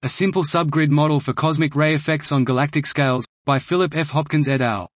A simple subgrid model for cosmic ray effects on galactic scales, by Philip F. Hopkins et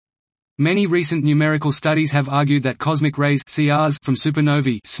al. Many recent numerical studies have argued that cosmic rays (CRs) from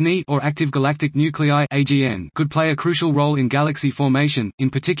supernovae (SNE) or active galactic nuclei (AGN) could play a crucial role in galaxy formation,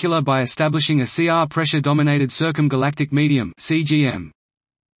 in particular by establishing a CR pressure-dominated circumgalactic medium (CGM).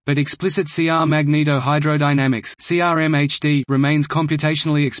 But explicit CR magnetohydrodynamics (CRMHD) remains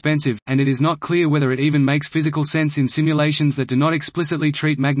computationally expensive, and it is not clear whether it even makes physical sense in simulations that do not explicitly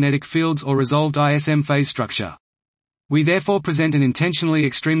treat magnetic fields or resolved ISM phase structure. We therefore present an intentionally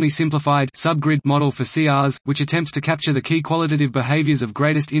extremely simplified subgrid model for CRs, which attempts to capture the key qualitative behaviors of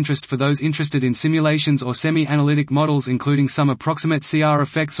greatest interest for those interested in simulations or semi-analytic models, including some approximate CR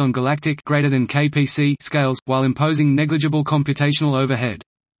effects on galactic greater than kpc scales, while imposing negligible computational overhead.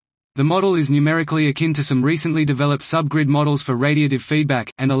 The model is numerically akin to some recently developed subgrid models for radiative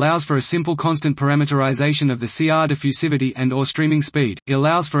feedback, and allows for a simple constant parameterization of the CR diffusivity and/or streaming speed. It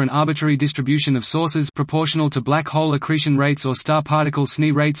allows for an arbitrary distribution of sources proportional to black hole accretion rates or star particle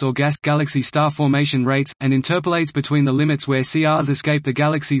SNE rates or gas galaxy star formation rates, and interpolates between the limits where CRs escape the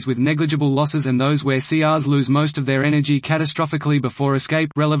galaxies with negligible losses and those where CRs lose most of their energy catastrophically before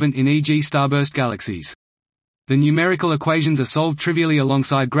escape, relevant in e.g. starburst galaxies. The numerical equations are solved trivially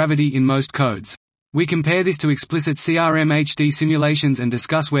alongside gravity in most codes. We compare this to explicit CRMHD simulations and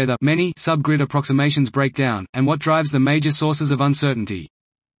discuss where the many subgrid approximations break down, and what drives the major sources of uncertainty.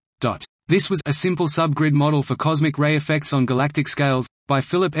 This was a simple subgrid model for cosmic ray effects on galactic scales, by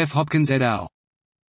Philip F. Hopkins et al.